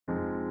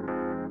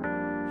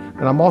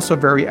And I'm also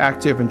very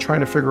active in trying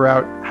to figure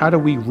out how do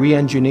we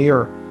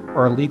re-engineer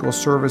our legal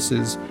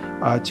services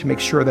to make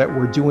sure that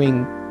we're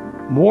doing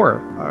more,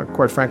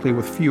 quite frankly,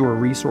 with fewer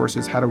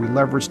resources. How do we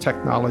leverage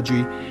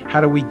technology?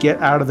 How do we get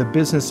out of the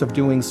business of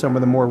doing some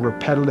of the more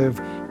repetitive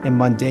and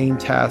mundane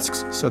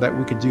tasks so that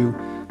we could do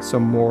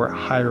some more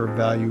higher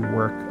value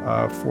work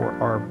for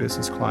our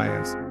business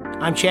clients?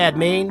 I'm Chad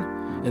Main,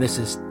 and this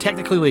is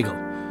Technically Legal,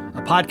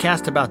 a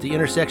podcast about the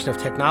intersection of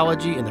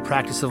technology and the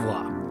practice of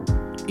law.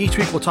 Each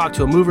week we'll talk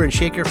to a mover and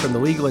shaker from the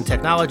legal and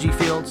technology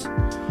fields.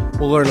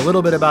 We'll learn a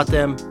little bit about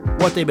them,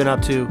 what they've been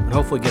up to, and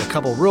hopefully get a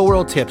couple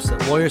real-world tips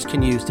that lawyers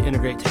can use to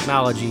integrate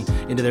technology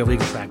into their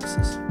legal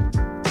practices.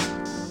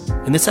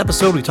 In this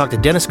episode, we talk to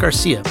Dennis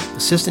Garcia,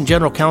 Assistant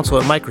General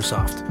Counsel at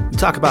Microsoft. We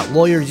talk about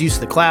lawyers' use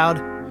of the cloud,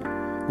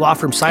 law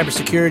firm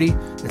cybersecurity,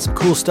 and some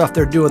cool stuff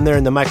they're doing there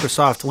in the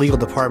Microsoft legal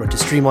department to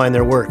streamline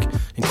their work,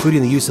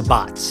 including the use of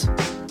bots.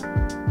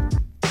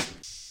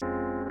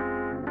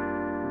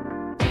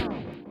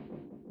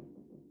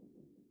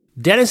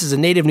 Dennis is a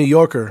native New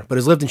Yorker, but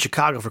has lived in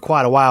Chicago for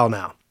quite a while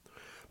now.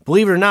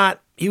 Believe it or not,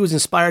 he was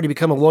inspired to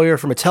become a lawyer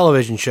from a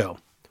television show.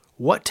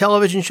 What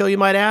television show, you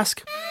might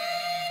ask?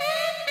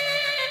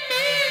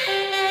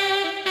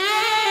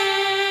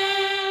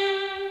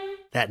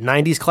 That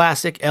 90s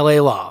classic, L.A.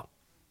 Law.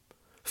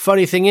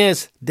 Funny thing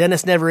is,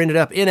 Dennis never ended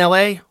up in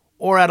L.A.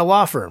 or at a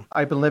law firm.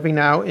 I've been living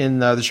now in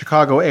the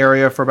Chicago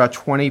area for about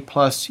 20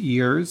 plus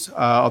years,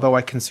 although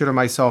I consider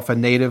myself a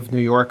native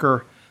New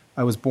Yorker.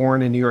 I was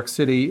born in New York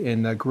City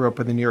and grew up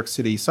in the New York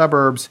City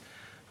suburbs.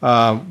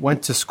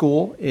 Went to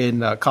school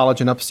in college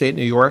in upstate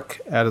New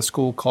York at a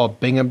school called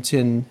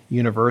Binghamton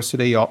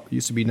University. It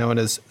used to be known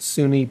as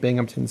SUNY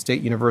Binghamton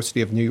State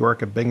University of New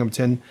York at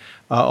Binghamton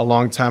a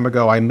long time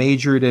ago. I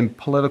majored in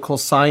political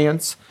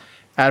science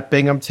at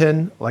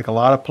Binghamton, like a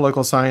lot of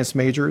political science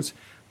majors.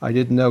 I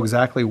didn't know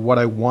exactly what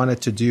I wanted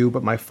to do,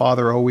 but my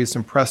father always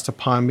impressed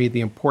upon me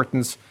the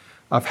importance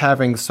of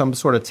having some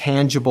sort of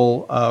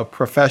tangible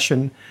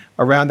profession.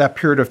 Around that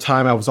period of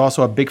time, I was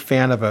also a big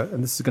fan of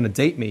and this is going to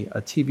date me,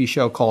 a TV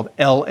show called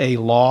L.A.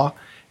 Law.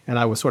 And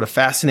I was sort of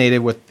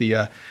fascinated with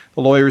the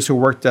lawyers who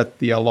worked at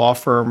the law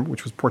firm,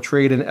 which was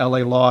portrayed in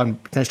L.A. Law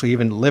and potentially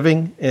even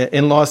living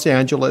in Los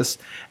Angeles.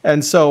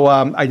 And so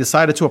I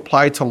decided to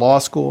apply to law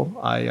school.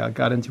 I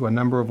got into a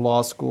number of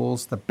law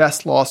schools. The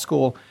best law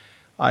school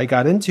I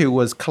got into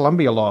was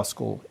Columbia Law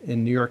School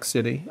in New York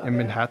City, in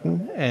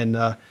Manhattan,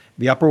 and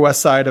the Upper West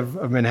Side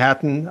of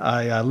Manhattan.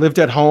 I lived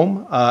at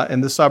home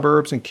in the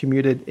suburbs and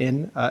commuted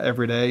in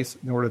every day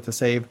in order to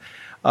save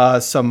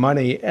some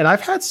money. And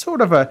I've had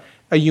sort of a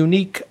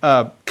unique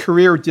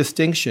career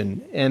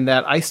distinction in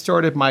that I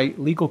started my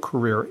legal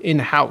career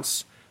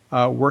in-house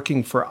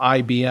working for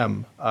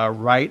IBM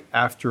right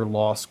after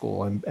law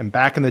school. And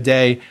back in the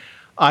day,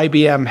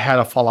 IBM had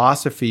a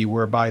philosophy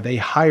whereby they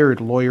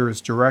hired lawyers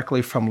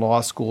directly from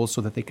law school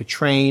so that they could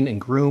train and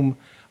groom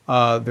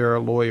their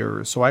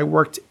lawyers. So I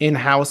worked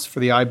in-house for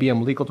the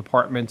IBM legal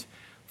department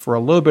for a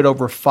little bit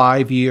over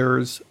 5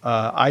 years.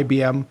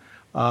 IBM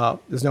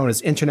is known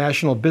as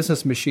International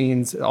Business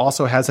Machines. It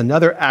also has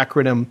another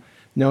acronym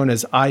known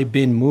as I've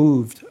Been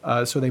Moved.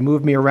 So they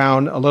moved me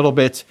around a little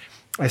bit.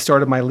 I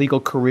started my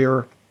legal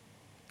career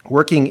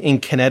working in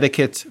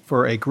Connecticut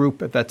for a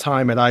group at that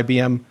time at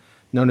IBM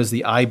known as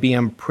the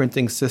IBM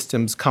Printing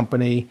Systems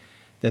Company.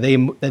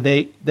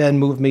 They then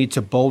moved me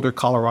to Boulder,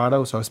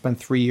 Colorado. So I spent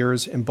 3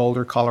 years in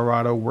Boulder,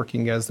 Colorado,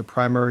 working as the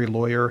primary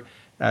lawyer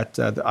at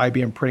the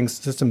IBM Printing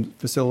Systems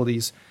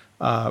facilities,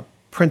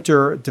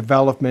 printer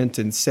development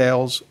and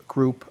sales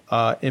group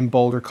in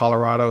Boulder,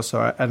 Colorado.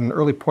 So at an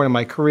early point in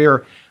my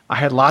career, I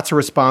had lots of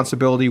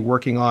responsibility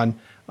working on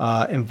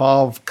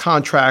involved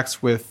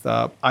contracts with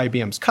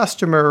IBM's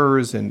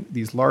customers and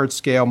these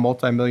large-scale,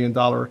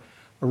 multi-million-dollar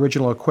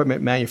original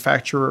equipment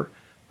manufacturer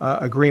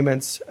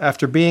agreements.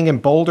 After being in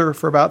Boulder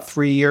for about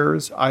 3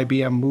 years,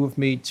 IBM moved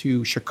me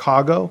to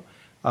Chicago,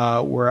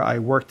 where I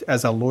worked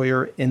as a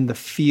lawyer in the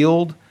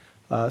field,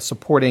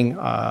 supporting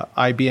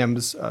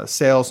IBM's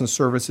sales and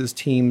services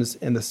teams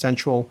in the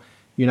central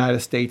United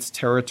States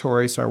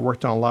territory. So I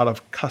worked on a lot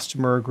of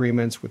customer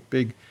agreements with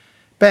big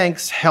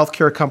banks,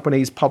 healthcare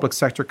companies, public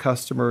sector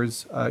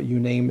customers, you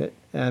name it.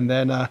 And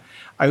then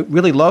I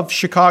really loved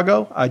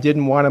Chicago. I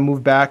didn't want to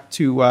move back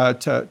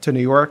to New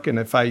York. And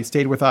if I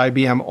stayed with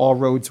IBM, all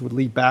roads would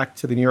lead back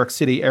to the New York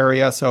City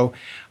area. So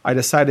I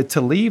decided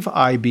to leave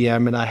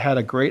IBM, and I had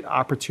a great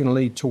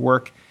opportunity to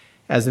work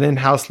as an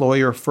in-house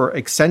lawyer for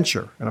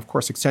Accenture. And of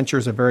course, Accenture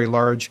is a very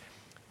large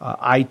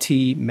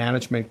IT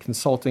management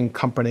consulting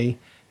company.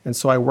 And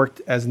so I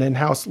worked as an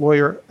in-house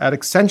lawyer at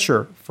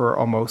Accenture for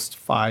almost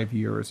 5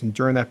 years. And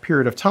during that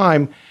period of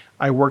time,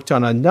 I worked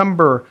on a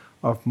number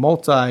of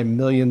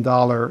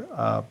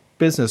multi-million-dollar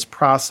business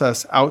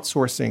process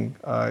outsourcing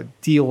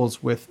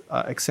deals with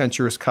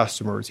Accenture's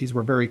customers. These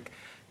were very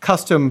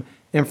custom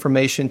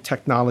information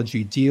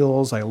technology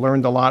deals. I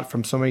learned a lot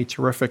from so many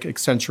terrific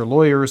Accenture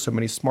lawyers, so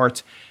many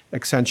smart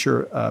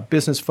Accenture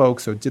business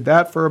folks. So did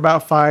that for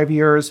about 5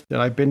 years.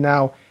 And I've been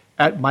now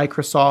at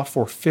Microsoft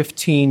for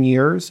 15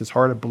 years. It's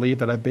hard to believe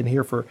that I've been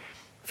here for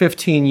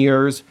 15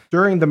 years.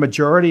 During the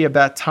majority of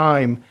that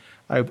time,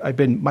 I've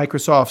been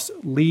Microsoft's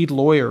lead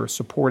lawyer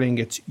supporting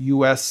its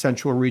U.S.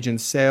 Central Region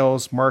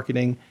sales,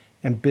 marketing,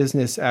 and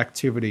business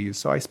activities.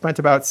 So I spent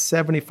about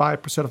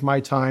 75% of my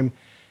time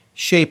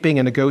shaping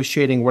and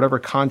negotiating whatever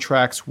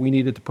contracts we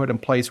needed to put in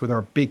place with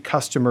our big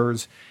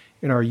customers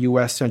in our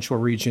U.S. Central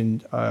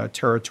Region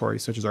territory,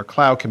 such as our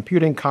cloud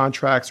computing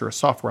contracts, or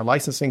software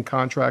licensing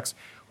contracts,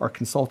 our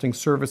consulting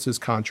services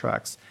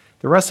contracts.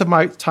 The rest of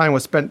my time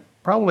was spent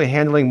probably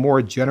handling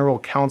more general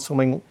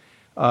counseling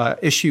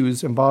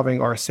issues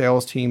involving our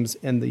sales teams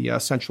in the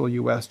central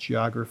U.S.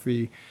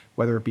 geography,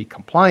 whether it be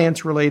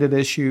compliance-related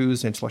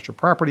issues, intellectual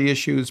property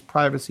issues,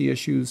 privacy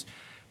issues.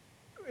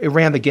 It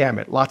ran the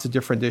gamut, lots of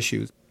different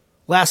issues.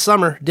 Last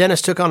summer,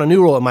 Dennis took on a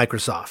new role at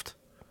Microsoft.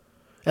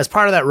 As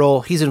part of that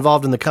role, he's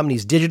involved in the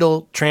company's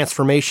digital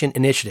transformation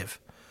initiative.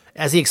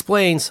 As he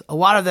explains, a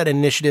lot of that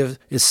initiative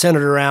is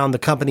centered around the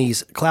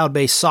company's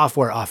cloud-based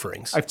software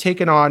offerings. I've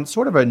taken on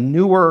sort of a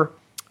newer,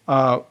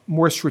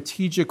 more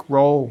strategic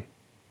role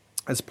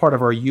as part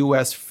of our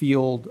U.S.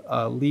 field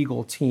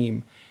legal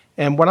team.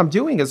 And what I'm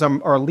doing is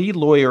I'm our lead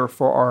lawyer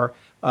for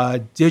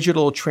our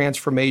digital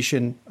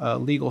transformation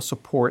legal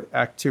support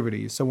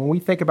activities. So when we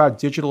think about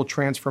digital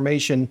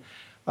transformation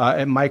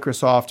at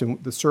Microsoft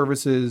and the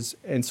services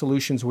and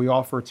solutions we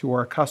offer to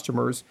our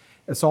customers,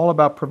 it's all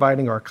about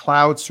providing our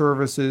cloud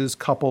services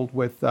coupled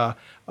with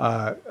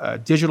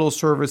digital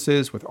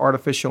services, with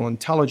artificial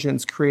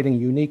intelligence, creating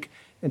unique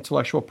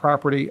intellectual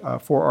property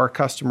for our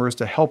customers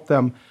to help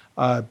them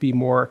be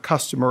more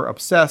customer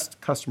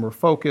obsessed, customer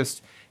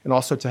focused, and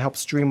also to help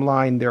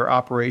streamline their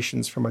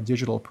operations from a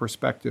digital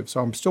perspective. So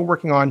I'm still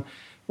working on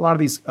a lot of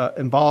these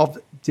involved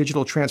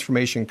digital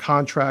transformation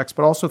contracts,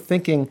 but also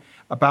thinking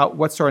about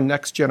what's our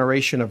next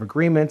generation of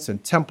agreements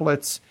and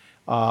templates,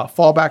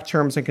 fallback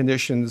terms and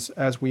conditions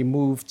as we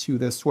move to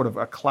this sort of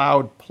a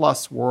cloud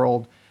plus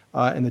world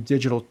in the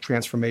digital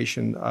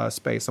transformation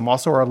space. I'm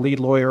also our lead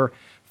lawyer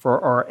for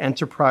our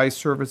enterprise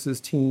services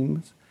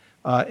teams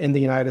in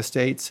the United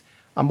States.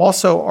 I'm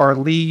also our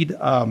lead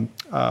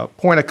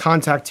point of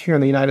contact here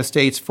in the United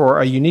States for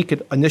a unique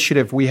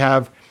initiative we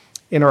have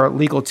in our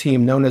legal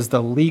team known as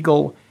the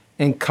Legal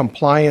and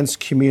Compliance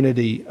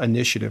Community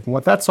Initiative. And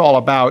what that's all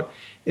about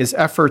is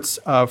efforts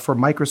for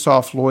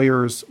Microsoft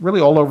lawyers really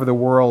all over the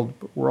world,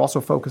 but we're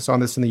also focused on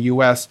this in the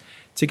U.S.,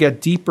 to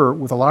get deeper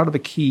with a lot of the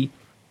key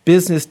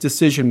business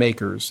decision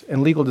makers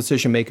and legal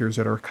decision makers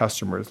at our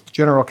customers,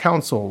 general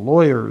counsel,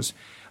 lawyers,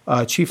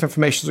 chief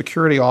information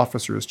security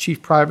officers,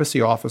 chief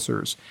privacy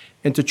officers,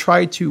 and to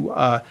try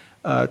to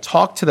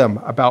talk to them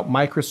about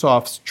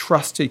Microsoft's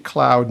trusted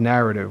cloud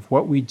narrative,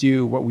 what we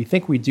do, what we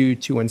think we do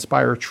to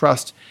inspire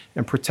trust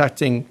and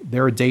protecting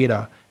their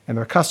data and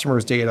their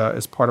customers' data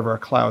as part of our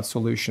cloud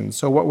solution.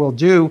 So what we'll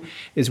do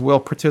is we'll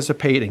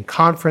participate in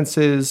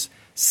conferences,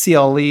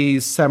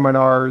 CLEs,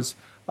 seminars,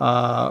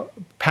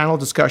 panel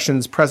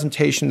discussions,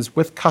 presentations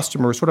with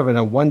customers, sort of in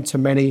a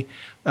one-to-many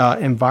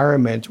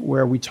environment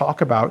where we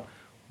talk about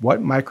what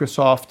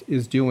Microsoft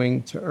is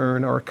doing to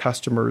earn our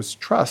customers'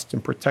 trust in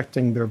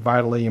protecting their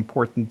vitally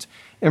important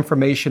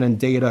information and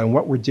data, and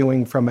what we're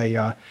doing from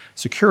a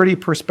security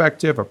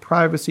perspective, a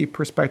privacy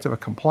perspective, a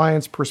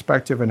compliance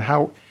perspective, and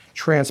how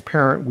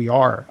transparent we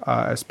are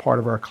as part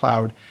of our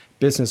cloud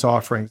business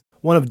offerings.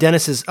 One of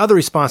Dennis's other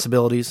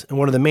responsibilities, and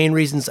one of the main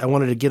reasons I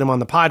wanted to get him on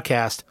the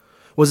podcast,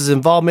 was his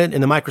involvement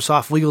in the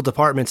Microsoft legal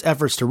department's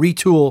efforts to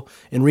retool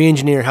and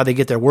re-engineer how they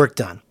get their work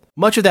done.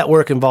 Much of that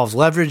work involves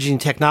leveraging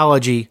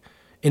technology,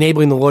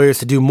 enabling the lawyers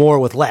to do more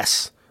with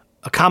less,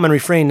 a common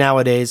refrain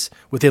nowadays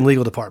within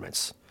legal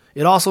departments.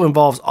 It also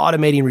involves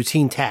automating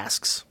routine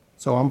tasks.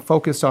 So I'm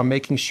focused on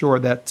making sure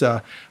that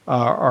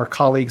our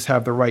colleagues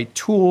have the right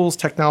tools,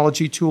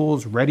 technology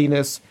tools,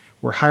 readiness.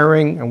 We're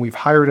hiring, and we've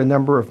hired a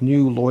number of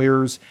new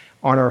lawyers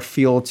on our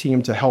field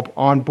team to help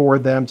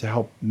onboard them, to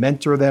help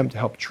mentor them, to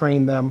help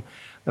train them.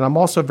 And I'm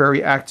also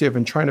very active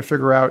in trying to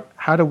figure out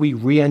how do we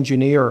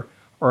re-engineer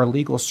our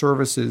legal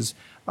services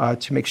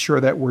to make sure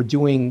that we're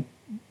doing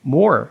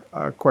more,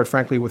 quite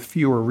frankly, with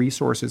fewer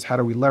resources. How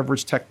do we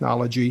leverage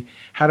technology?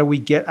 How do we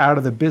get out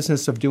of the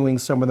business of doing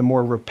some of the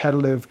more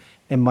repetitive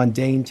and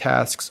mundane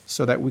tasks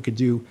so that we could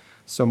do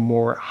some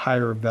more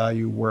higher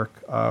value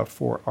work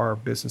for our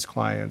business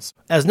clients?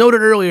 As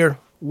noted earlier,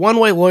 one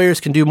way lawyers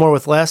can do more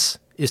with less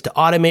is to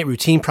automate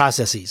routine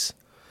processes.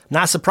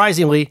 Not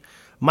surprisingly,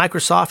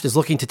 Microsoft is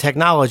looking to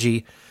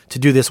technology to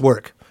do this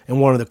work.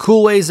 And one of the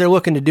cool ways they're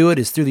looking to do it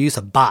is through the use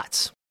of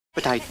bots.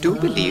 But I do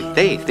believe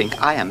they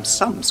think I am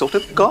some sort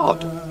of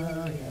god.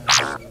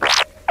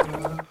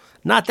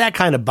 Not that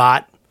kind of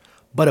bot,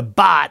 but a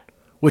bot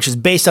which is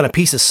based on a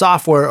piece of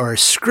software or a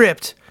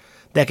script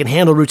that can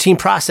handle routine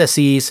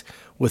processes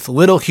with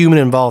little human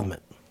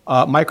involvement.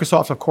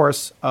 Microsoft, of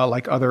course,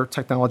 like other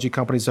technology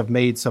companies, have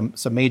made some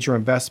major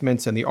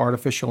investments in the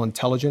artificial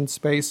intelligence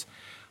space.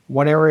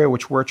 One area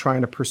which we're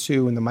trying to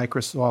pursue in the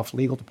Microsoft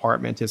legal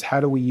department is how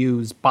do we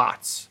use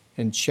bots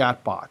and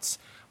chatbots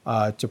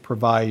to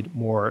provide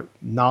more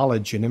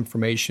knowledge and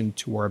information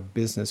to our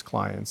business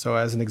clients. So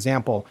as an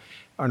example,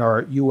 on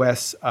our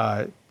U.S.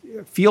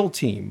 field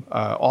team.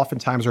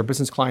 Oftentimes our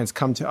business clients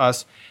come to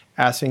us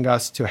asking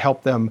us to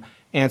help them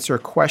answer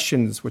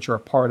questions which are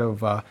part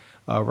of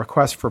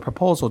requests for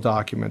proposal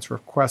documents,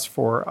 requests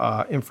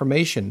for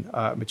information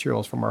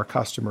materials from our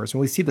customers.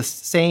 And we see the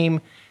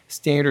same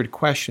standard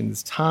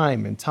questions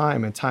time and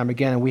time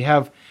again. And we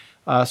have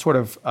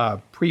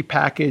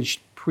prepackaged,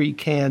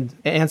 pre-canned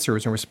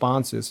answers and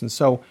responses. And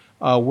so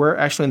we're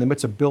actually in the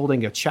midst of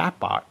building a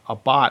chatbot, a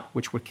bot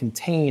which would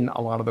contain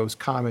a lot of those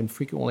common,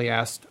 frequently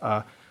asked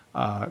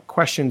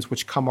questions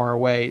which come our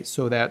way,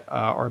 so that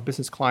our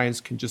business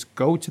clients can just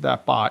go to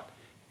that bot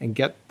and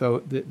get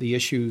the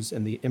issues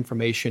and the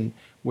information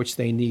which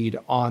they need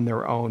on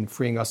their own,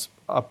 freeing us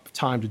up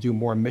time to do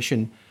more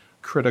mission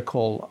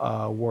critical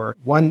work.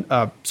 One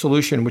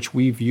solution which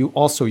we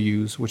also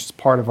use, which is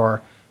part of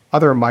our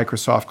other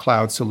Microsoft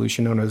Cloud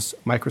solution known as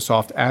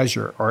Microsoft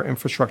Azure, our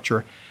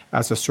infrastructure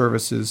as a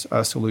services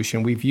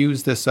solution. We've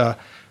used this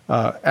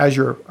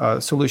Azure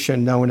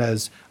solution known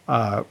as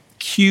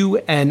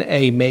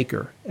Q&A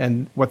Maker.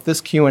 And what this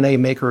Q&A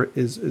Maker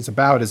is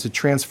about is it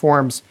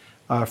transforms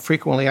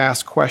frequently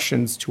asked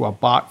questions to a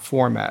bot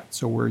format.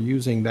 So we're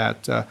using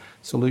that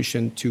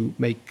solution to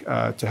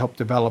help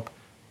develop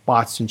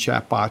bots and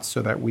chatbots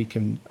so that we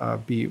can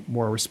be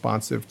more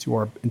responsive to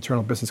our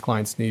internal business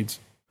clients' needs.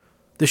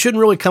 This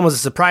shouldn't really come as a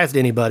surprise to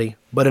anybody,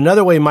 but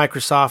another way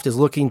Microsoft is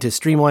looking to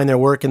streamline their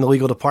work in the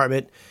legal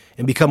department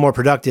and become more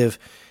productive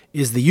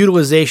is the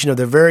utilization of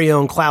their very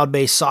own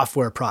cloud-based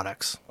software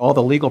products. All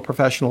the legal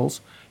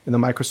professionals in the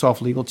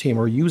Microsoft legal team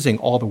are using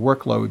all the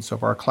workloads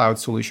of our cloud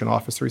solution,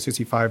 Office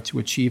 365, to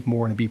achieve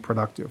more and be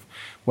productive.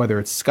 Whether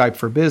it's Skype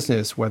for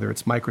Business, whether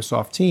it's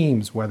Microsoft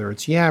Teams, whether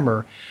it's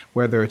Yammer,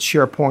 whether it's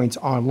SharePoint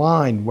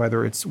Online,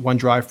 whether it's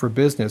OneDrive for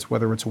Business,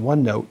 whether it's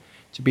OneNote,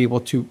 to be able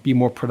to be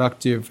more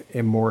productive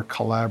and more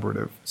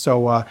collaborative.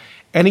 So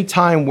any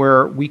time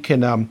where we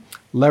can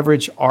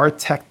leverage our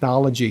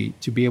technology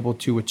to be able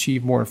to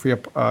achieve more and free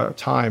up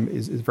time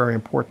is very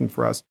important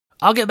for us.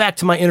 I'll get back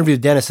to my interview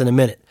with Dennis in a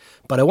minute,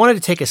 but I wanted to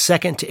take a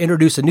second to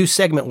introduce a new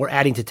segment we're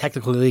adding to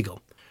Technically Legal.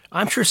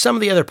 I'm sure some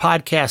of the other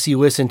podcasts you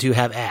listen to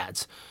have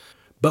ads,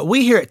 but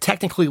we here at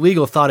Technically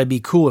Legal thought it'd be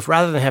cool if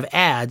rather than have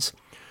ads,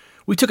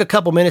 we took a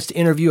couple minutes to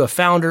interview a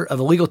founder of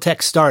a legal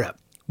tech startup.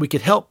 We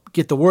could help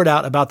get the word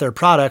out about their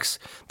products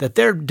that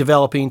they're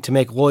developing to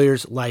make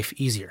lawyers' life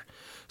easier.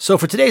 So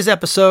for today's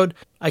episode,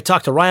 I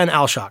talked to Ryan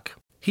Alshok.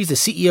 He's the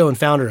CEO and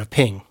founder of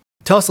Ping.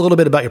 Tell us a little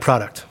bit about your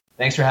product.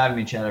 Thanks for having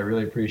me, Chad. I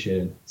really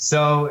appreciate it.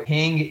 So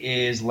Ping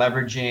is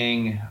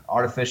leveraging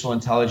artificial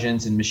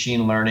intelligence and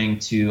machine learning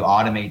to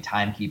automate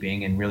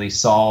timekeeping and really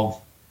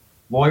solve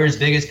lawyers'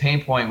 biggest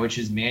pain point, which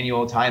is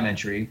manual time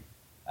entry.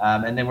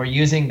 And then we're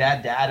using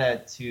that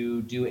data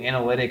to do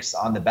analytics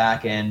on the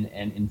back end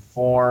and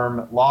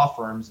inform law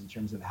firms in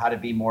terms of how to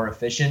be more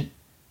efficient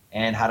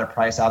and how to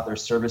price out their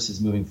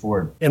services moving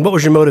forward. And what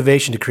was your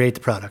motivation to create the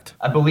product?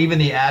 I believe in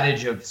the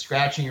adage of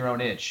scratching your own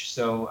itch.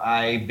 So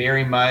I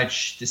very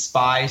much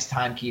despise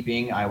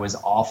timekeeping. I was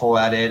awful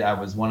at it. I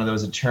was one of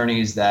those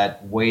attorneys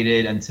that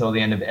waited until the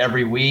end of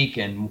every week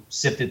and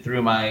sifted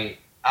through my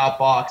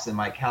outbox and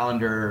my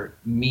calendar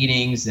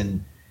meetings,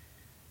 and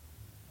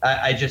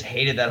I just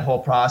hated that whole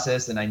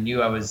process, and I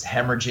knew I was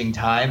hemorrhaging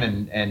time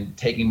and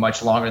taking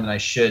much longer than I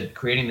should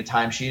creating the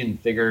timesheet, and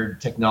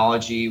figured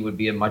technology would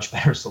be a much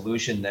better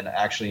solution than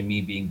actually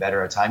me being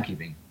better at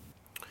timekeeping.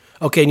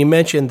 Okay, and you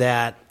mentioned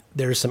that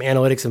there's some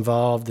analytics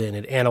involved and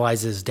it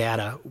analyzes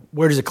data.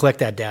 Where does it collect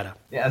that data?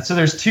 Yeah, so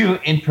there's two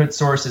input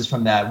sources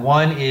from that.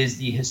 One is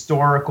the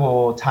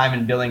historical time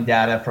and billing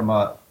data from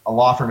a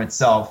law firm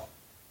itself.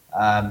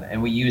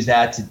 And we use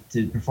that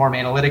to perform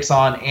analytics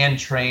on and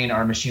train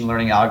our machine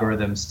learning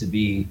algorithms to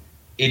be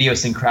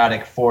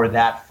idiosyncratic for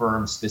that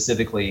firm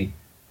specifically.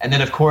 And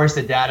then, of course,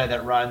 the data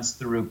that runs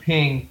through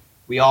Ping,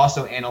 we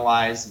also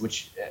analyze,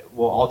 which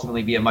will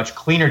ultimately be a much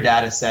cleaner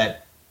data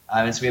set.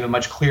 And so we have a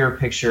much clearer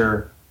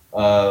picture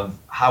of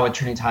how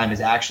attorney time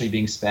is actually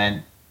being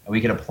spent. And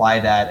we can apply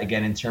that,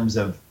 again, in terms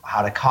of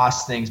how to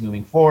cost things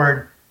moving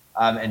forward.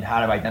 And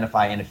how to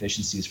identify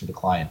inefficiencies for the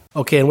client.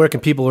 Okay, and where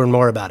can people learn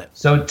more about it?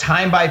 So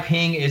Time by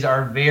Ping is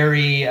our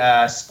very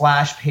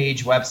splash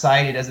page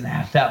website. It doesn't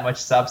have that much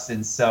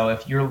substance. So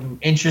if you're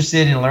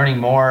interested in learning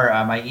more,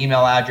 my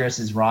email address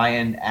is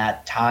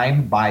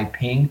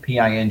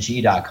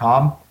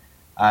ryan@timebyping.com.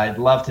 I'd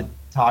love to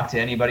talk to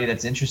anybody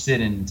that's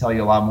interested and tell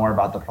you a lot more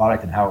about the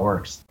product and how it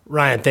works.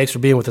 Ryan, thanks for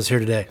being with us here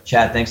today.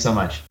 Chad, thanks so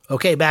much.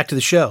 Okay, back to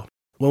the show.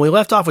 When we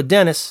left off with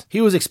Dennis, he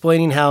was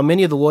explaining how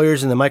many of the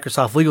lawyers in the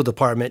Microsoft legal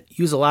department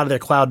use a lot of their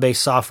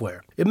cloud-based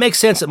software. It makes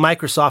sense that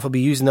Microsoft will be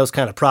using those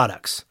kind of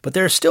products, but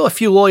there are still a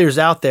few lawyers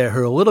out there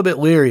who are a little bit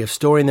leery of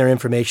storing their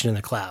information in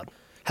the cloud.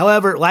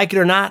 However, like it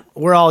or not,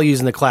 we're all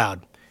using the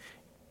cloud.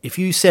 If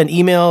you send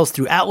emails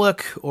through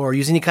Outlook or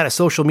use any kind of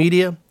social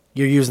media,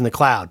 you're using the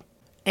cloud.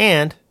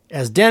 And,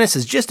 as Dennis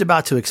is just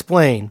about to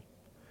explain,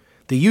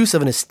 the use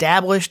of an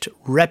established,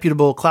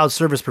 reputable cloud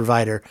service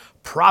provider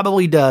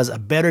probably does a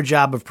better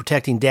job of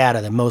protecting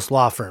data than most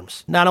law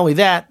firms. Not only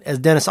that, as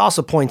Dennis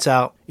also points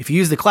out, if you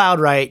use the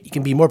cloud right, you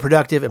can be more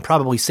productive and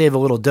probably save a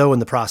little dough in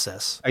the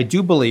process. I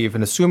do believe,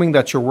 and assuming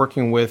that you're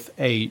working with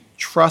a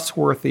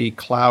trustworthy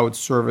cloud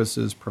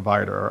services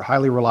provider, or a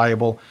highly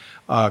reliable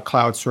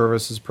cloud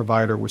services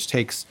provider,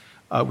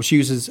 which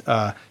uses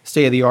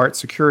state-of-the-art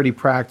security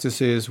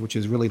practices, which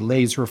is really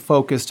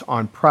laser-focused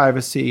on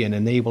privacy and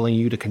enabling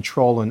you to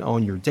control and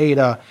own your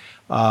data,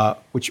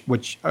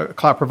 which a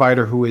cloud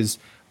provider who is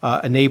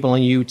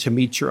enabling you to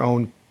meet your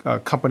own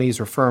company's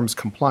or firm's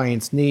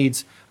compliance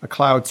needs, a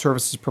cloud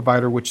services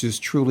provider which is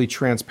truly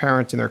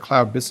transparent in their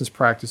cloud business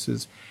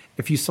practices.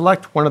 If you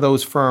select one of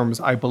those firms,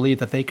 I believe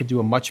that they could do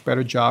a much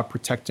better job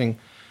protecting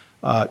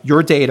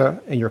your data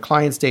and your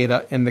client's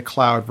data in the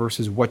cloud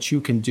versus what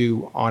you can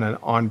do on an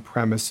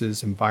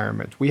on-premises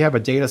environment. We have a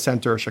data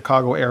center, a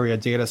Chicago area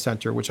data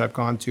center, which I've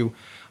gone to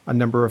a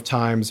number of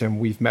times, and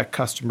we've met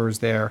customers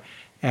there.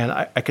 And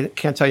I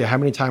can't tell you how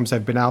many times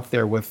I've been out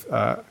there with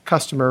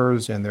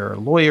customers and their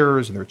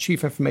lawyers and their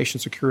chief information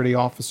security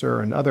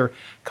officer and other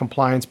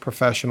compliance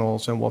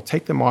professionals, and we'll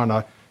take them on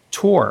a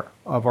tour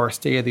of our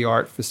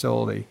state-of-the-art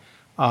facility.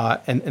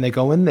 And they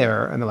go in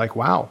there and they're like,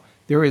 wow,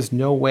 there is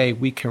no way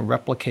we can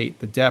replicate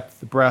the depth,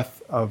 the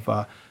breadth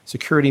of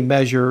security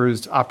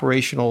measures,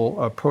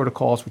 operational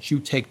protocols which you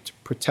take to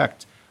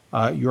protect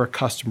your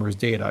customers'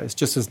 data. It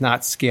just is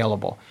not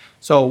scalable.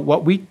 So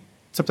what we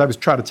sometimes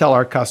try to tell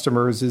our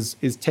customers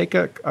is take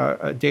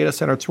a data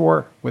center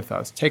tour with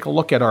us. Take a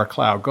look at our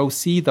cloud. Go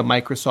see the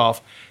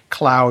Microsoft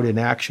cloud in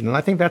action. And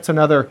I think that's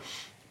another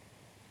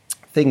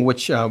thing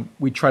which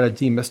we try to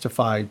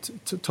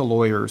demystify to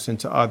lawyers and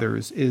to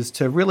others, is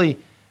to really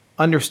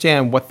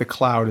understand what the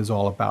cloud is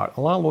all about.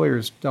 A lot of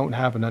lawyers don't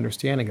have an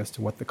understanding as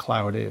to what the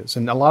cloud is.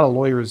 And a lot of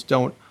lawyers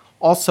don't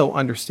also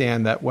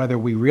understand that whether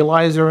we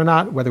realize it or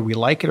not, whether we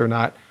like it or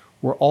not,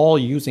 we're all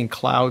using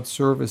cloud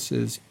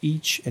services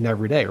each and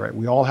every day, right?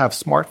 We all have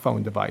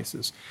smartphone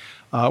devices.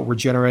 We're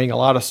generating a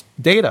lot of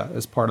data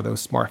as part of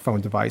those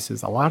smartphone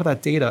devices. A lot of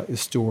that data is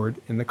stored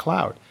in the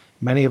cloud.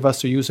 Many of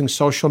us are using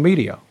social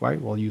media,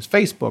 right? We'll use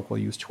Facebook, we'll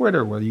use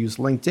Twitter, we'll use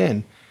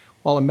LinkedIn.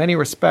 Well, in many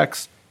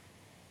respects,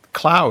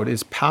 cloud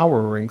is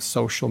powering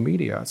social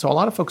media. So a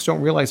lot of folks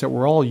don't realize that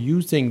we're all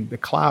using the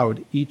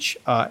cloud each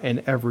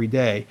and every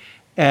day.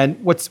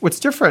 And what's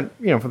different,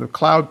 from the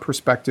cloud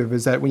perspective,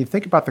 is that when you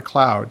think about the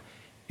cloud,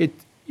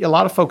 a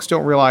lot of folks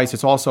don't realize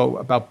it's also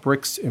about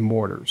bricks and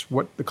mortars.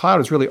 What the cloud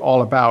is really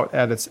all about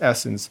at its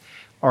essence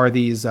are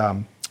these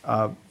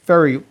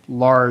very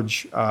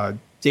large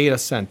data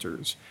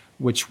centers,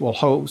 which will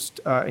host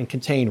and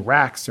contain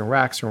racks and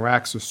racks and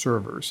racks of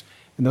servers.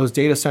 And those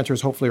data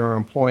centers hopefully are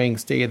employing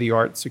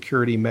state-of-the-art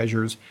security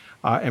measures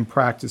and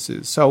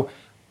practices. So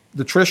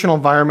the traditional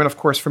environment, of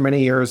course, for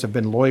many years have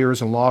been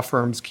lawyers and law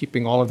firms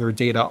keeping all of their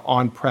data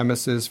on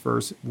premises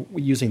versus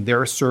using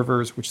their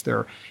servers, which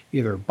they're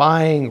either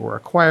buying or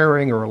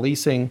acquiring or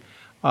leasing.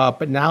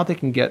 But now they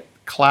can get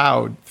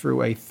cloud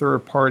through a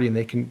third party, and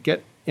they can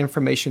get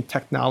information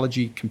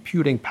technology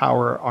computing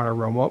power on a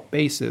remote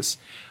basis,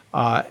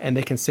 and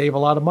they can save a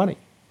lot of money.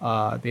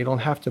 They don't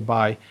have to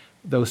buy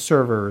those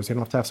servers. They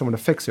don't have to have someone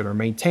to fix it or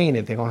maintain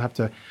it. They don't have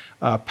to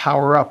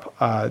power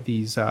up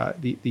these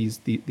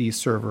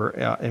server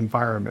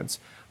environments.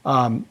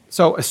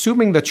 So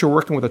assuming that you're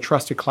working with a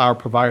trusted cloud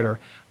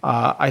provider,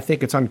 I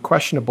think it's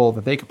unquestionable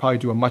that they could probably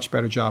do a much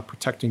better job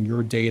protecting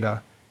your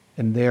data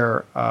in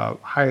their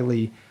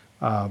highly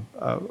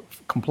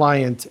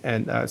compliant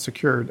and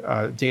secured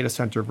data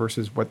center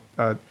versus what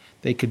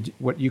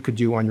you could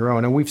do on your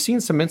own. And we've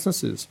seen some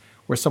instances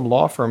where some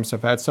law firms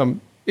have had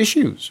some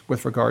issues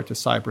with regard to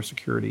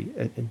cybersecurity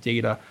and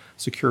data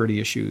security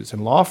issues.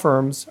 And law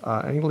firms,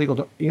 any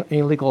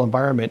legal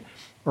environment,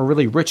 are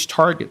really rich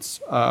targets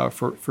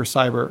for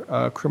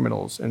cyber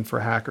criminals and for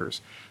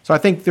hackers. So I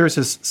think there's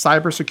this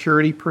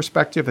cybersecurity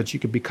perspective that you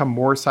could become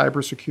more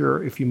cyber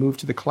secure if you move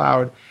to the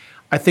cloud.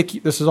 I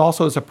think this is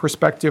also as a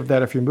perspective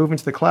that if you're moving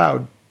to the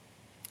cloud,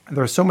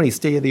 there are so many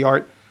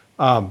state-of-the-art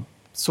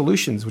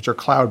solutions which are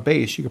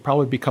cloud-based. You could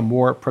probably become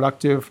more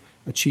productive,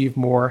 achieve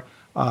more,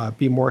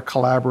 be more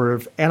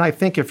collaborative. And I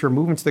think if you're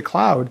moving to the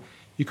cloud,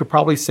 you could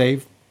probably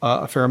save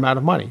a fair amount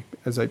of money.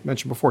 As I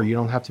mentioned before, you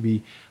don't have to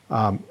be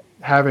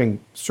having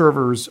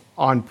servers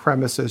on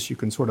premises. You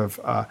can sort of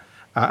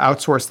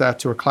outsource that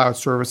to a cloud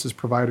services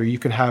provider. You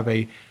can have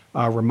a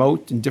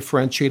remote and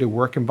differentiated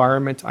work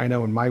environment. I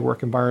know in my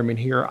work environment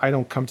here, I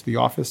don't come to the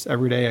office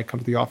every day. I come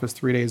to the office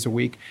 3 days a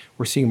week.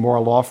 We're seeing more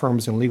law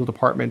firms and legal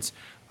departments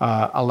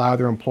allow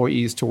their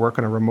employees to work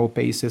on a remote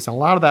basis. And a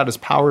lot of that is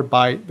powered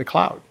by the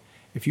cloud.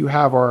 If you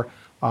have our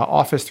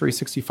Office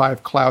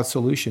 365 cloud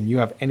solution, you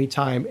have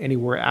anytime,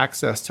 anywhere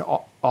access to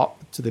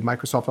the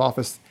Microsoft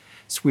Office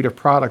suite of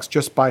products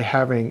just by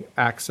having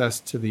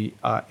access to the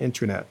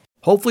internet.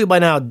 Hopefully by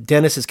now,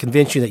 Dennis has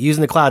convinced you that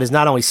using the cloud is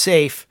not only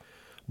safe,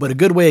 but a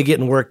good way of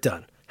getting work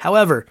done.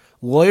 However,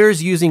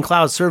 lawyers using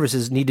cloud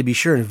services need to be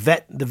sure and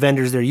vet the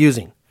vendors they're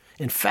using.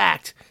 In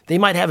fact, they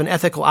might have an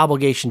ethical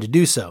obligation to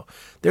do so.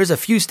 There's a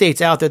few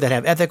states out there that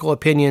have ethical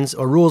opinions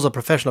or rules of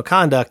professional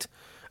conduct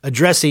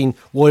addressing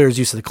lawyers'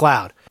 use of the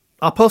cloud.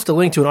 I'll post a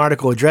link to an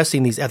article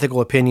addressing these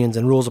ethical opinions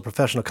and rules of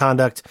professional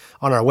conduct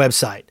on our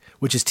website,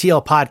 which is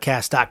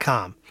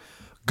tlpodcast.com.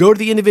 Go to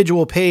the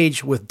individual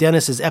page with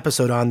Dennis's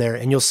episode on there,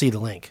 and you'll see the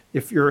link.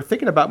 If you're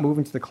thinking about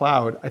moving to the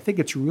cloud, I think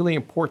it's really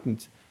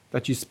important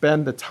that you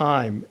spend the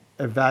time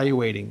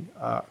evaluating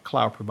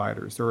cloud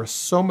providers. There are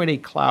so many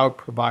cloud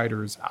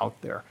providers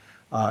out there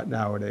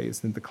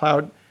nowadays, and the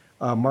cloud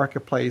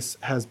marketplace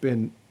has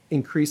been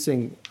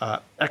increasing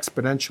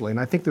exponentially. And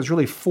I think there's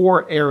really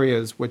 4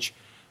 areas which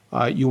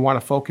you want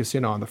to focus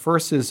in on. The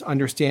first is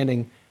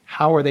understanding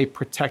how are they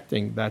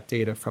protecting that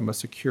data from a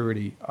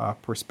security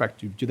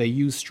perspective. Do they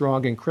use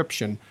strong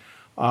encryption?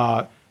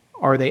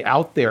 Are they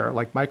out there,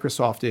 like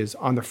Microsoft is,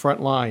 on the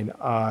front line,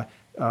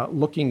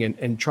 looking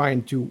and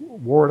trying to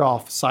ward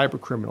off cyber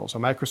criminals?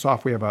 At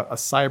Microsoft, we have a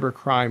cyber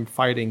crime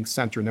fighting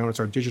center known as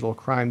our Digital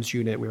Crimes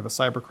Unit. We have a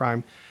cyber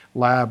crime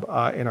lab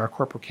in our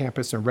corporate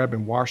campus in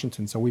Redmond,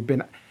 Washington. So we've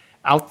been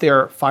out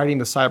there fighting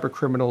the cyber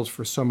criminals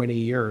for so many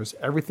years.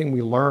 Everything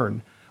we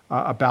learn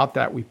about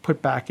that, we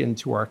put back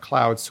into our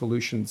cloud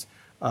solutions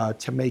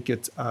to make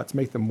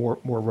them more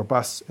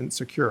robust and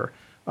secure.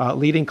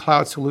 Leading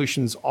cloud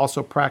solutions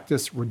also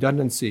practice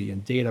redundancy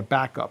and data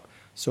backup,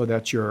 so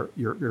that your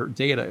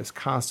data is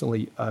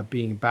constantly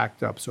being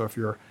backed up. So if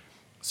you're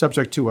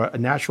subject to a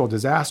natural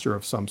disaster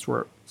of some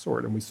sort,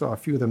 and we saw a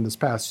few of them this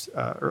past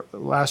or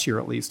last year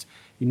at least,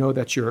 you know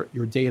that your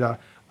data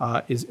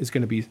is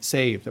going to be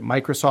saved. At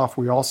Microsoft,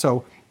 we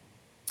also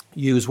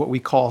use what we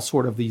call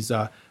sort of these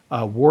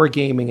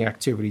wargaming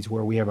activities,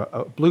 where we have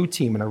a blue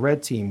team and a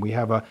red team. We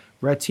have a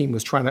red team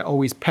who's trying to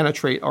always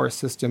penetrate our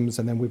systems,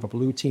 and then we have a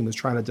blue team who's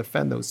trying to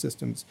defend those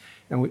systems.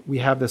 And we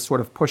have this sort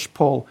of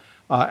push-pull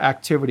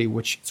activity,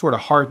 which sort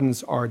of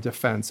hardens our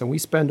defense. And we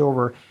spend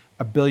over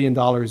 $1 billion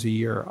a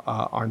year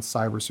on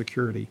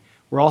cybersecurity.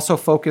 We're also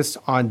focused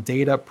on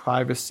data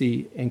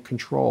privacy and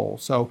control.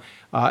 So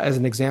as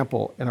an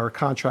example, in our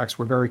contracts,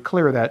 we're very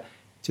clear that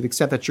to the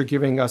extent that you're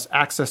giving us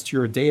access to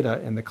your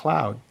data in the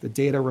cloud, the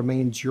data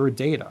remains your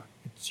data.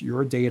 It's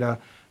your data.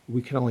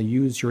 We can only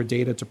use your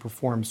data to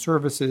perform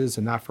services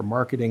and not for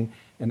marketing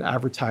and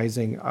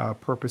advertising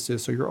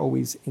purposes. So you're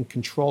always in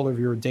control of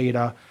your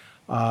data.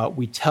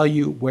 We tell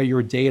you where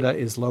your data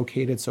is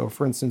located. So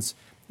for instance,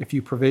 if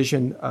you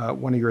provision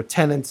one of your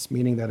tenants,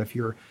 meaning that if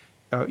you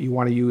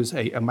want to use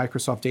a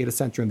Microsoft data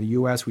center in the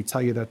US, we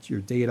tell you that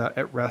your data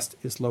at rest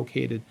is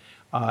located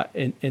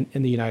in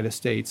the United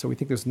States. So we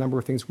think there's a number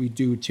of things we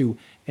do to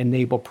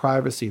enable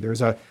privacy.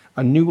 There's a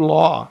new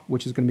law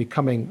which is going to be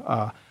coming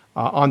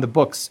on the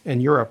books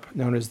in Europe,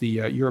 known as the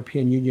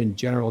European Union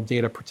General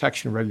Data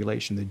Protection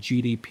Regulation, the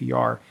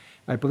GDPR.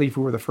 I believe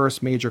we were the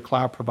first major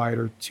cloud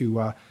provider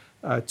to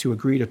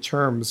agree to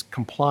terms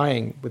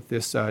complying with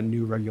this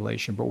new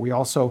regulation. But we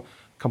also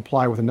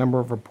comply with a number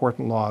of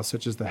important laws,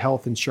 such as the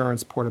Health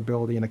Insurance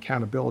Portability and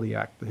Accountability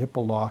Act, the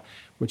HIPAA law,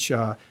 which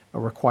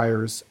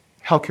requires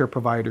healthcare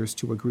providers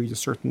to agree to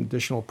certain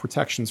additional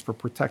protections for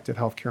protected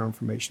healthcare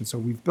information. So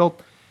we've built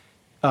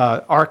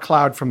our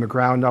cloud from the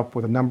ground up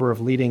with a number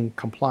of leading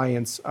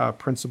compliance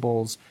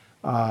principles,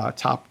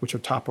 which are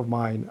top of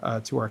mind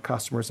to our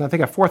customers. And I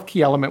think a fourth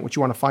key element, which you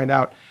want to find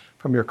out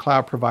from your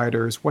cloud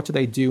providers, what do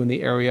they do in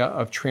the area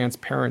of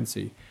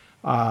transparency?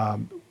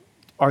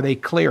 Are they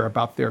clear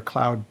about their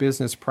cloud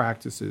business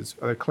practices?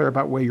 Are they clear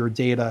about where your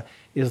data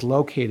is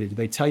located? Do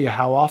they tell you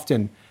how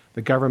often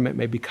the government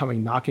may be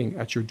coming knocking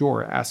at your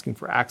door asking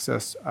for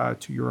access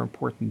to your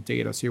important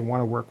data? So you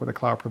want to work with a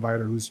cloud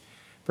provider who's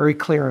very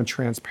clear and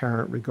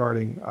transparent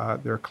regarding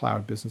their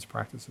cloud business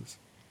practices.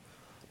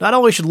 Not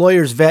only should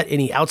lawyers vet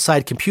any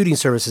outside computing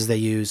services they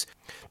use,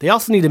 they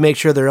also need to make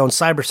sure their own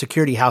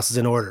cybersecurity house is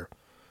in order.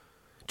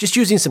 Just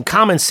using some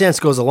common sense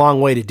goes a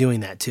long way to doing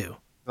that too.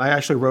 I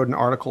actually wrote an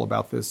article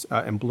about this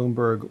in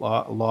Bloomberg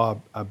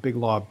Big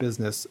Law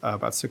Business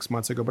about 6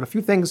 months ago. But a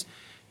few things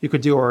you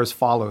could do are as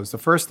follows. The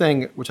first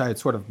thing, which I had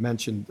sort of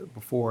mentioned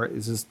before,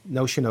 is this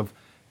notion of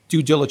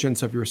due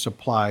diligence of your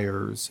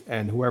suppliers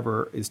and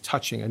whoever is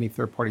touching, any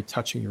third party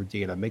touching your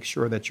data. Make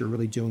sure that you're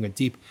really doing a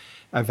deep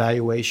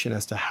evaluation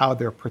as to how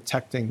they're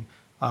protecting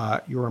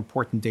your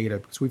important data.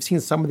 Because we've seen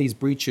some of these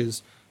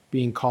breaches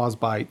being caused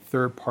by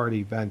third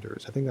party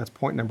vendors. I think that's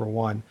point number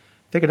one.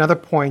 I think another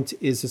point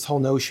is this whole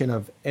notion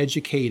of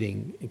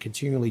educating and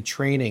continually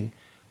training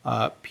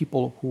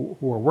people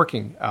who are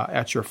working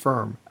at your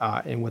firm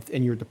and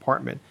within your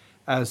department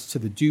as to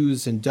the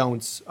do's and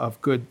don'ts of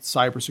good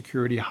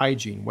cybersecurity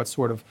hygiene. What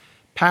sort of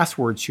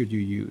passwords should you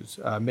use?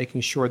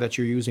 Making sure that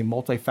you're using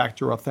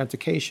multi-factor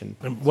authentication.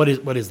 And what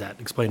is that?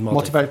 Explain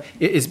multi-factor.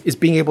 Is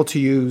being able to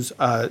use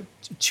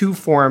two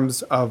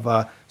forms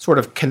of sort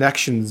of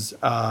connections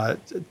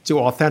to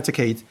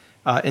authenticate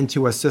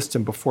into a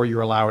system before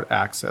you're allowed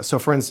access. So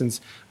for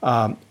instance,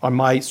 on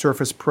my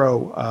Surface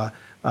Pro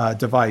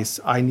device,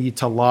 I need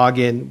to log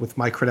in with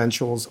my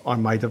credentials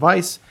on my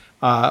device,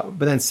 but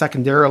then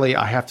secondarily,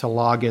 I have to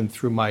log in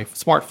through my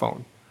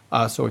smartphone.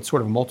 So it's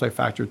sort of a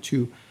multi-factor,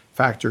 two-factor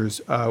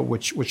factors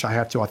which I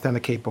have to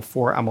authenticate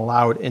before I'm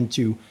allowed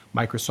into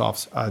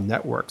Microsoft's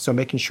network. So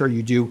making sure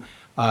you do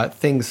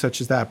things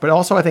such as that. But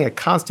also, I think a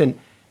constant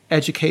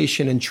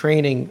education and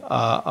training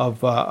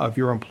of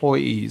your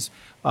employees.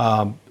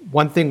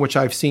 One thing which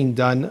I've seen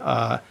done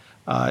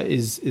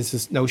is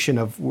this notion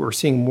of we're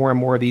seeing more and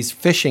more of these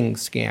phishing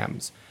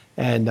scams,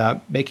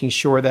 and making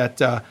sure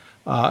that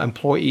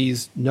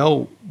employees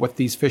know what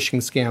these phishing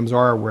scams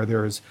are, where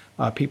there's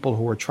people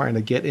who are trying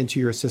to get into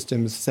your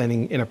systems,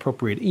 sending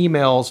inappropriate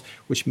emails,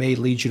 which may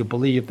lead you to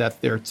believe that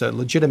it's a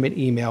legitimate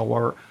email,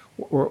 or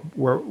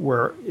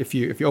if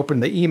you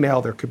open the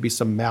email, there could be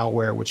some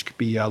malware which could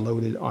be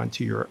loaded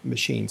onto your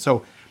machine.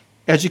 So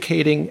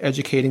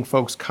educating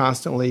folks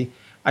constantly.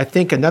 I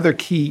think another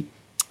key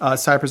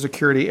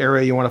cybersecurity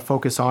area you want to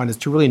focus on is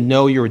to really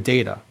know your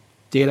data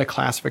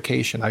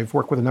classification. I've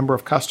worked with a number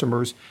of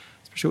customers,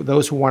 especially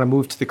those who want to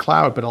move to the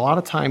cloud, but a lot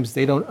of times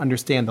they don't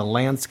understand the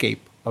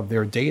landscape of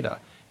their data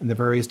and the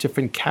various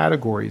different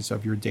categories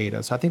of your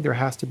data. So I think there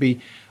has to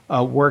be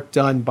work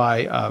done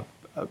by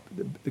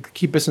the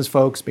key business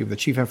folks, maybe the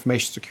chief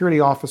information security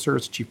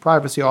officers, chief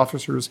privacy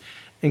officers,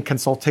 in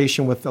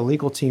consultation with the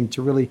legal team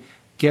to really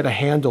get a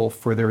handle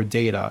for their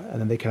data, and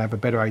then they can have a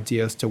better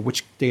idea as to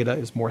which data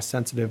is more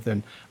sensitive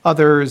than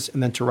others,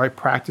 and then to write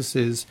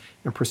practices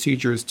and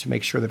procedures to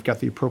make sure they've got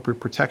the appropriate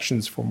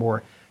protections for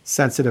more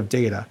sensitive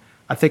data.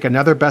 I think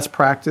another best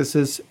practice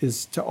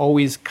is to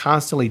always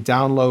constantly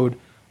download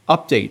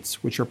updates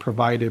which are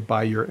provided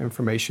by your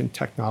information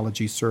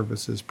technology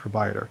services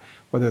provider,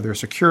 whether they're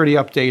security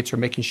updates or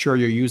making sure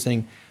you're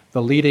using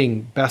the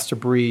leading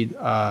best-of-breed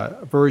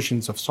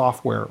versions of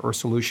software or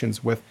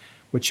solutions with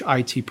which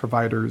IT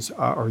providers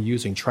are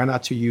using. Try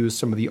not to use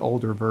some of the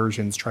older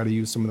versions. Try to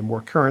use some of the more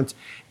current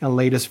and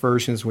latest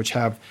versions, which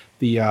have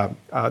the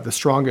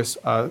strongest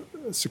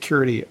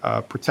security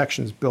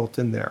protections built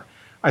in there.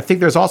 I think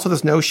there's also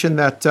this notion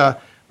that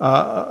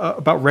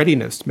about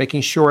readiness,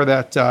 making sure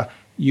that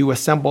you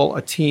assemble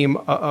a team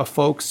of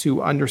folks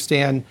who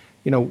understand,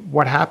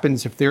 what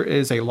happens if there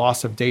is a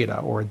loss of data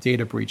or a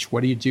data breach.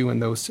 What do you do in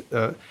those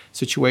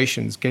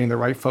situations? Getting the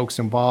right folks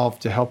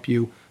involved to help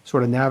you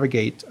sort of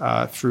navigate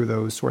through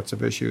those sorts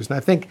of issues. And I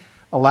think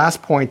a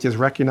last point is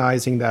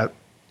recognizing that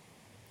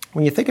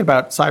when you think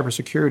about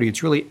cybersecurity,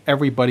 it's really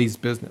everybody's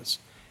business.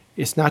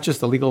 It's not just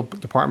the legal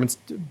department's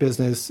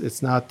business.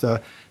 It's not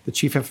the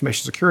chief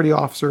information security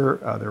officer,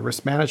 the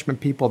risk management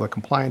people, the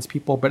compliance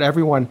people, but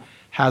everyone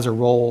has a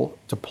role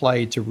to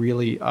play to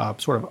really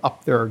sort of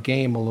up their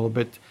game a little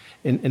bit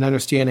in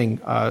understanding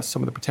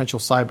some of the potential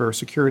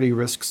cybersecurity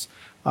risks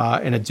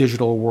in a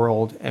digital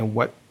world and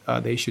what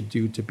they should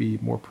do to be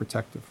more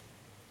protective.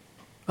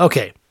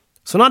 Okay,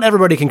 so not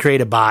everybody can create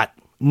a bot,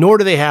 nor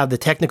do they have the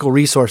technical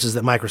resources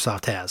that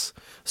Microsoft has.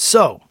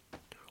 So,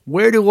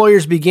 where do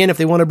lawyers begin if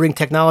they want to bring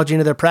technology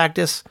into their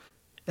practice?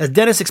 As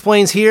Dennis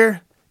explains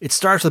here, it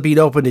starts with being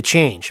open to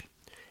change.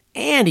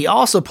 And he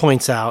also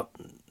points out,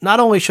 not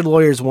only should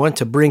lawyers want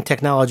to bring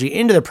technology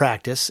into their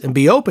practice and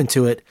be open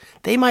to it,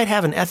 they might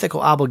have an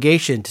ethical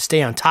obligation to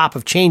stay on top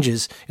of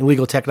changes in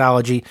legal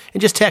technology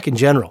and just tech in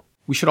general.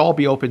 We should all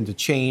be open to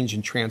change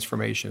and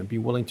transformation and be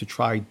willing to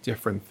try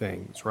different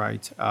things,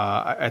 right?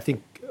 I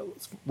think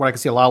what I can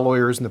see, a lot of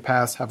lawyers in the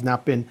past have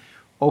not been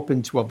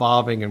open to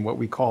evolving in what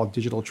we call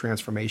digital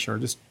transformation or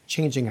just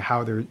changing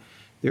how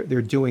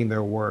they're doing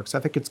their work. So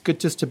I think it's good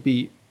just to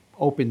be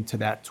open to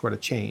that sort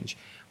of change.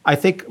 I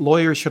think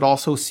lawyers should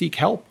also seek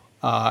help.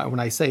 When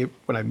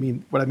I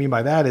mean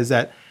by that is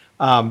that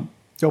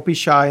don't be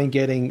shy in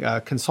getting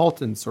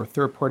consultants or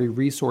third-party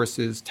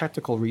resources,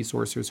 technical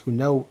resources who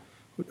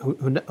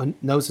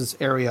knows this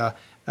area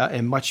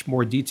in much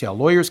more detail.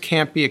 Lawyers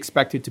can't be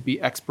expected to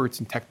be experts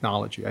in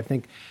technology. I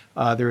think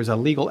there is a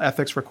legal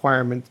ethics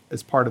requirement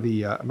as part of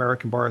the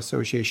American Bar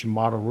Association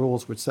model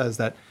rules, which says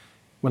that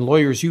when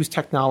lawyers use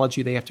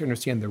technology, they have to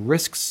understand the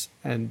risks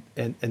and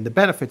the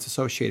benefits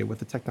associated with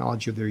the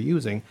technology they're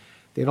using.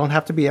 They don't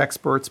have to be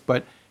experts,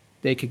 but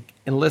they could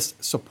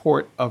enlist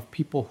support of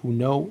people who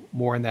know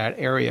more in that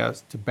area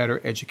to better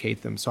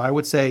educate them. So I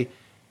would say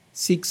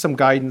seek some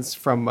guidance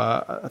from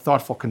a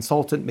thoughtful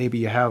consultant. Maybe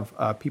you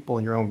have people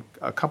in your own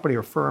company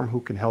or firm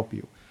who can help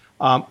you.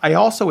 I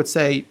also would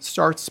say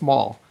start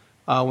small.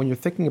 When you're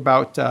thinking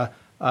about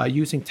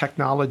using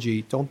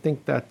technology, don't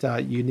think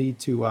that you need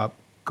to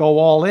go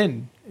all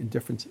in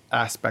different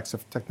aspects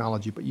of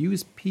technology, but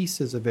use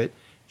pieces of it,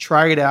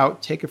 try it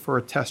out, take it for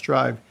a test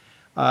drive,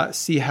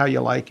 see how you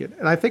like it.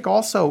 And I think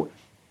also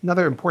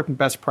another important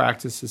best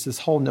practice is this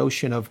whole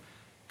notion of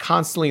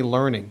constantly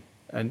learning.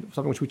 And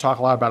something which we talk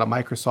a lot about at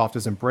Microsoft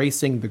is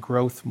embracing the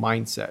growth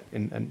mindset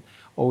and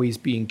always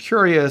being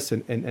curious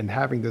and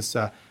having this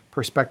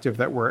perspective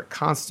that we're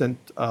constant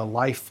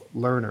life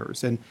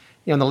learners. And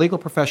in the legal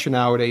profession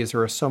nowadays,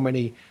 there are so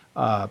many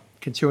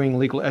continuing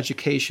legal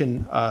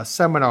education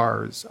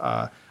seminars,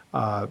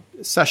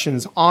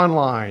 sessions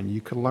online.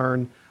 You can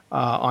learn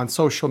on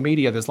social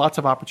media. There's lots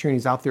of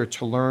opportunities out there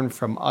to learn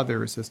from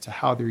others as to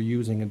how they're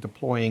using and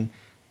deploying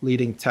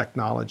leading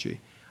technology.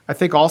 I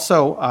think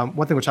also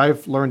one thing which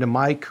I've learned in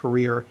my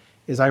career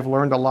is I've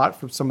learned a lot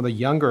from some of the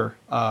younger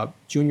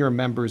junior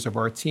members of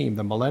our team,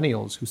 the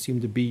millennials, who seem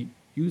to be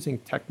using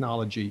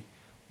technology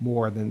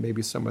more than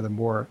maybe some of the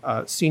more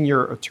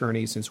senior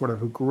attorneys and sort of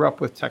who grew up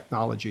with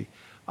technology.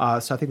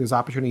 So I think there's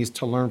opportunities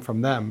to learn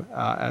from them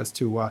as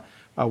to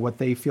what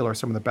they feel are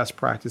some of the best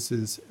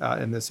practices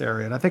in this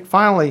area. And I think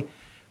finally,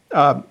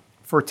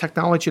 for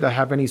technology to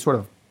have any sort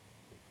of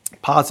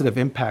positive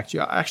impact,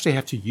 you actually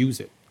have to use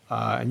it.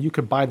 And you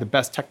could buy the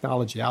best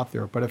technology out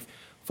there, but if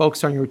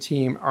folks on your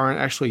team aren't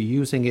actually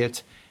using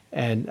it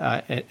and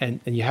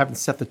you haven't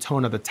set the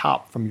tone at the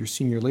top from your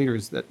senior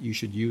leaders that you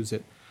should use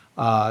it,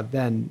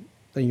 then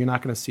you're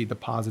not going to see the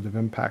positive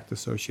impact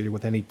associated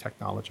with any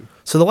technology.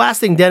 So the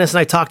last thing Dennis and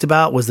I talked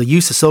about was the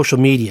use of social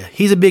media.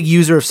 He's a big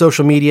user of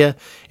social media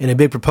and a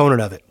big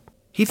proponent of it.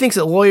 He thinks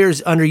that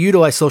lawyers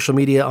underutilize social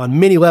media on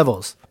many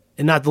levels,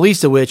 and not the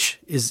least of which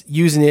is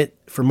using it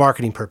for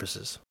marketing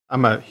purposes.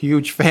 I'm a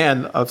huge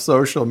fan of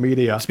social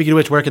media. Speaking of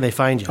which, where can they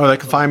find you? Oh, they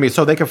can find me.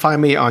 So they can find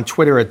me on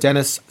Twitter at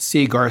Dennis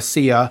C.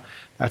 Garcia.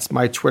 That's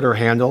my Twitter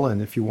handle.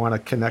 And if you want to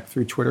connect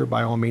through Twitter,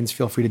 by all means,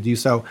 feel free to do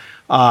so.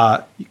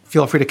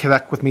 Feel free to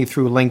connect with me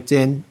through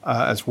LinkedIn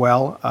as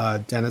well,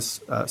 Dennis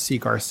C.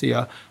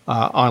 Garcia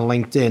on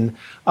LinkedIn.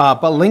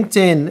 But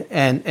LinkedIn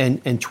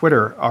and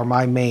Twitter are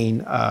my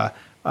main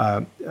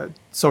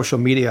social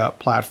media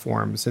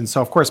platforms. And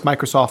so, of course,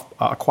 Microsoft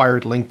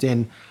acquired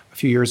LinkedIn a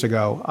few years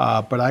ago,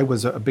 but I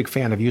was a big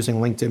fan of using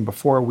LinkedIn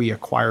before we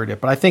acquired it.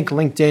 But I think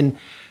LinkedIn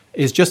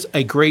is just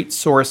a great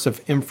source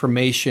of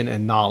information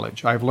and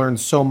knowledge. I've learned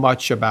so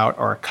much about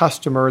our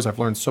customers. I've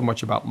learned so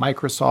much about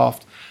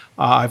Microsoft.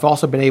 I've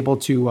also been able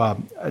to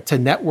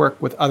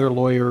network with other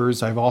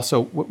lawyers. I've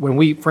also,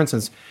 for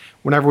instance,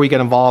 whenever we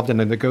get involved in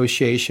a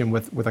negotiation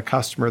with a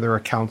customer, their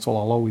counsel,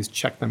 I'll always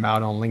check them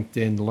out on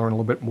LinkedIn to learn a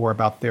little bit more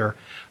about their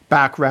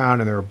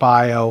background and their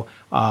bio.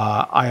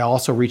 I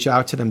also reach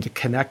out to them to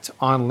connect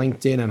on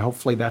LinkedIn, and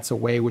hopefully that's a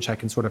way which I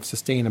can sort of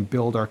sustain and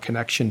build our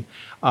connection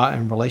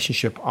and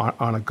relationship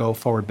on a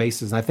go-forward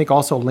basis. And I think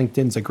also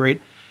LinkedIn's a great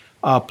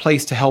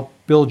place to help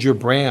build your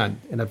brand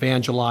and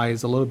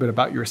evangelize a little bit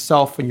about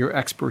yourself and your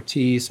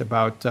expertise,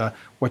 about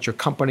what your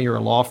company or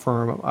law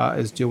firm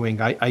is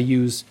doing. I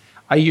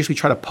usually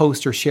try to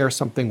post or share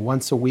something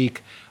once a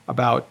week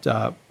about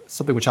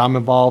something which I'm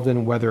involved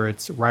in, whether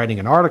it's writing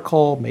an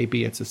article,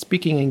 maybe it's a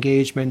speaking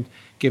engagement,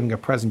 giving a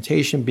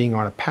presentation, being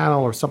on a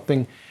panel, or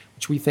something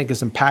which we think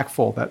is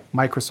impactful that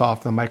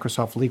Microsoft and the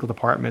Microsoft legal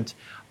department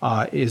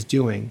is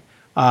doing.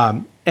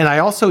 And I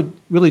also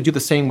really do the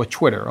same with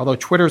Twitter, although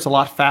Twitter is a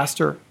lot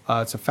faster.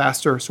 It's a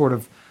faster sort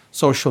of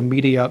social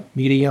media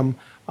medium.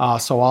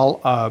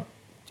 Actually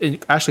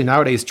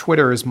nowadays,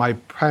 Twitter is my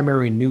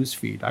primary news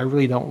feed. I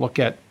really don't look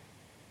at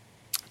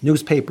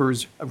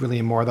newspapers really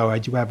anymore, though I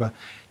do have a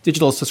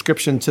digital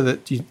subscription to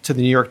the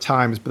New York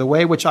Times. But the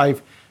way in which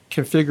I've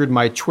configured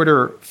my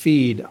Twitter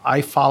feed, I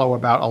follow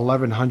about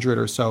 1,100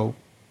 or so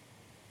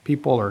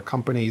people or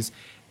companies,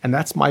 and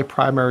that's my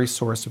primary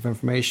source of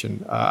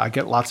information. I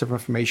get lots of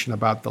information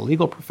about the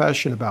legal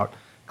profession, about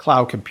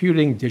cloud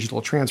computing,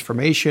 digital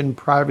transformation,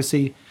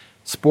 privacy,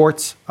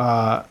 sports.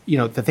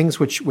 The things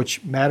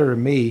which matter to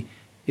me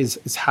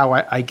is how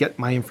I get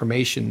my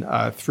information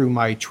through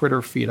my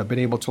Twitter feed. I've been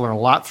able to learn a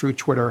lot through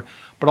Twitter,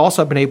 but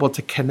also I've been able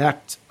to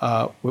connect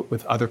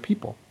with other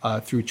people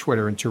through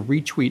Twitter and to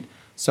retweet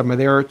some of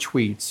their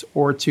tweets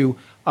or to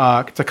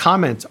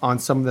comment on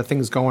some of the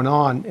things going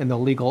on in the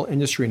legal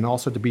industry, and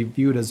also to be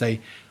viewed as a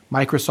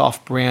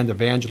Microsoft brand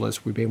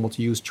evangelist. We've been able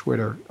to use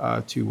Twitter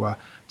to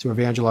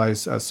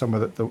evangelize some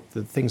of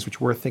the things which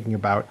we're thinking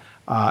about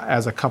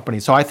as a company.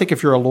 So I think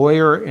if you're a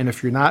lawyer and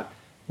if you're not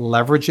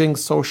leveraging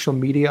social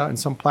media in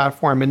some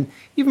platform, and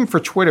even for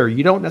Twitter,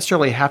 you don't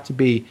necessarily have to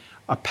be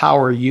a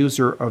power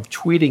user of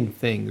tweeting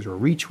things or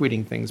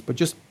retweeting things, but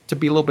just to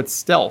be a little bit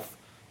stealth,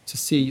 to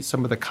see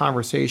some of the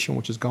conversation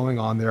which is going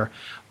on there,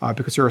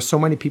 because there are so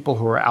many people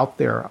who are out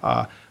there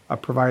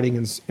providing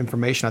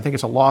information. I think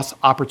it's a lost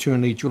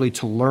opportunity really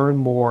to learn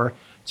more,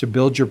 to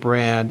build your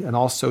brand, and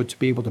also to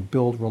be able to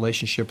build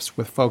relationships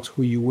with folks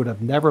who you would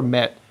have never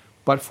met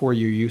but for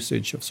your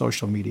usage of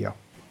social media.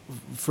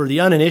 For the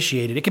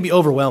uninitiated, it can be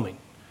overwhelming.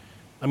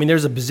 I mean,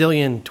 there's a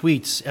bazillion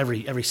tweets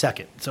every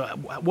second. So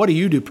what do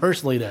you do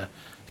personally to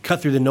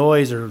cut through the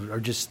noise or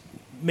just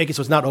make it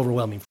so it's not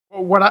overwhelming?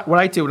 Well, what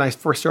I did when I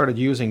first started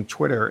using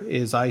Twitter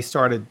is I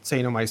started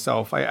saying to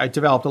myself, I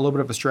developed a little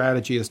bit of a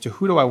strategy as to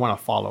who do I want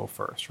to follow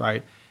first,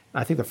 right?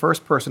 And I think the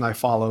first person I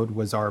followed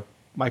was our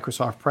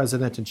Microsoft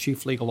president and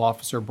chief legal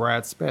officer,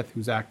 Brad Smith,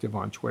 who's active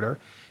on Twitter.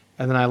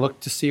 And then I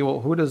looked to see,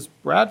 well, who does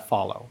Brad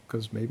follow?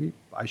 Because maybe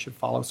I should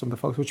follow some of the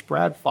folks which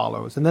Brad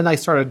follows. And then I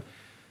started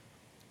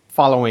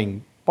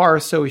following bar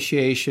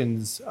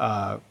associations,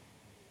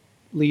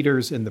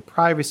 leaders in the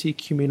privacy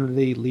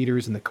community,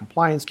 leaders in the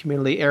compliance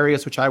community,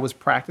 areas which I was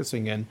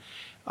practicing in.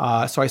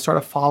 So I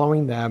started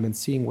following them and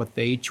seeing what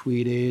they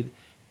tweeted,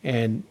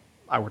 and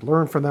I would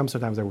learn from them.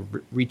 Sometimes I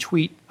would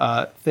retweet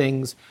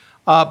things.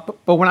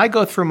 But when I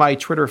go through my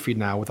Twitter feed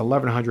now with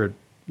 1,100,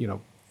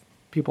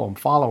 people I'm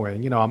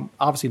following, I'm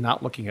obviously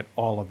not looking at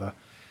all of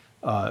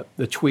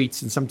the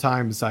tweets, and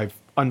sometimes I've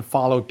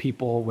unfollowed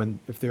people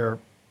if they're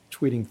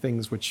tweeting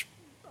things which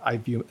I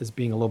view as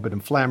being a little bit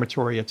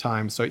inflammatory at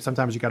times. So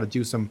sometimes you got to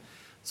do some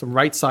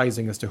right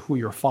sizing as to who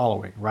you're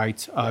following,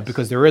 right? Yes.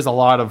 Because there is a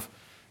lot of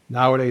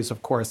nowadays,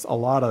 of course, a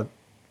lot of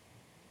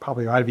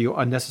probably I view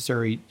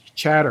unnecessary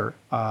chatter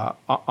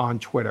on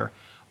Twitter.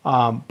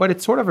 But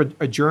it's sort of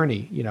a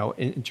journey,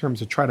 in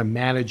terms of trying to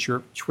manage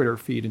your Twitter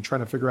feed and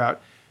trying to figure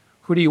out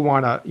who do you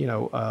want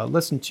to,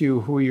 listen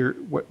to,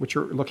 what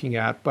you're looking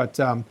at. But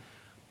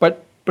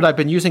I've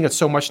been using it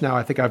so much now.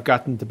 I think I've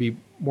gotten to be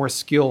more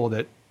skilled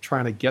at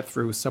trying to get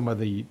through some of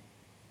the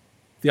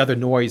other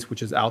noise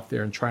which is out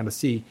there and trying to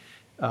see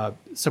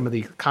some of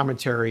the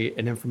commentary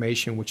and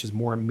information which is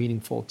more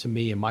meaningful to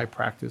me in my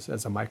practice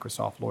as a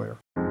Microsoft lawyer.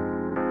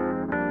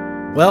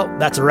 Well,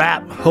 that's a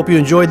wrap. Hope you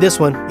enjoyed this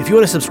one. If you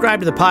want to subscribe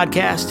to the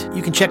podcast,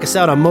 you can check us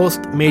out on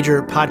most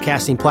major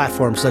podcasting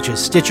platforms such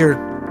as Stitcher,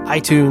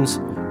 iTunes,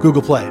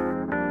 Google Play.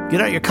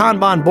 Get out your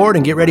Kanban board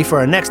and get ready for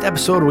our next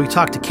episode where we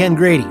talk to Ken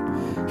Grady.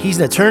 He's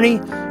an attorney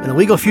and a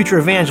legal future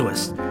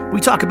evangelist. We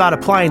talk about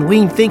applying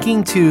lean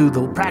thinking to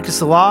the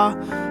practice of law,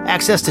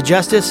 access to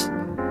justice,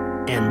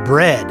 and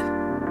bread.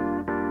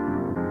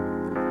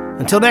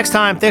 Until next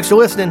time, thanks for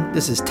listening.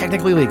 This is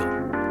Technically Legal.